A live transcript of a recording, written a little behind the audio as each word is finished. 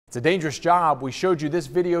It's a dangerous job. We showed you this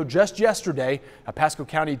video just yesterday. A Pasco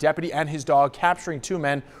County deputy and his dog capturing two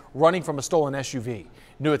men running from a stolen SUV.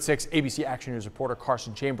 New at 6, ABC Action News reporter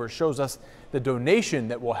Carson Chambers shows us the donation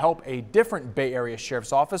that will help a different Bay Area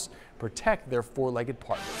Sheriff's Office protect their four-legged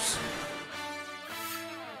partners.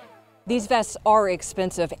 These vests are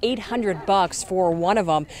expensive, $800 for one of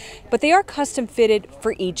them, but they are custom fitted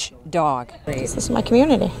for each dog. This is my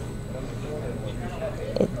community.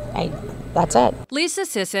 That's it. Lisa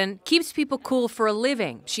Sisson keeps people cool for a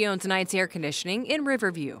living. She owns Knight's Air Conditioning in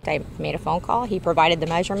Riverview. I made a phone call, he provided the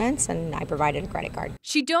measurements, and I provided a credit card.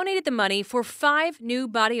 She donated the money for 5 new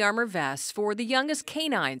body armor vests for the youngest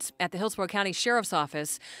canines at the Hillsborough County Sheriff's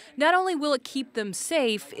Office. Not only will it keep them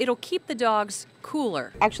safe, it'll keep the dogs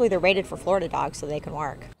cooler. Actually, they're rated for Florida dogs, so they can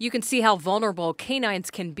work. You can see how vulnerable canines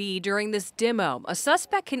can be during this demo. A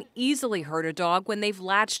suspect can easily hurt a dog when they've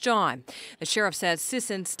latched on. The sheriff says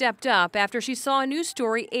Sisson stepped up after she saw a news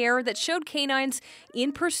story air that showed canines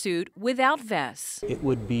in pursuit without vests. It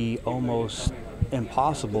would be almost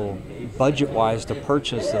impossible budget-wise to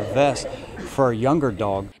purchase a vest for a younger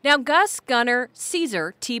dog. Now Gus, Gunner,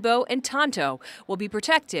 Caesar, Tebow, and Tonto will be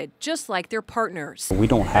protected just like their partners. We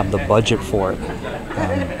don't have the budget for it.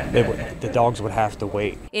 The dogs would have to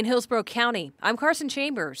wait. In Hillsborough County, I'm Carson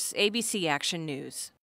Chambers, ABC Action News.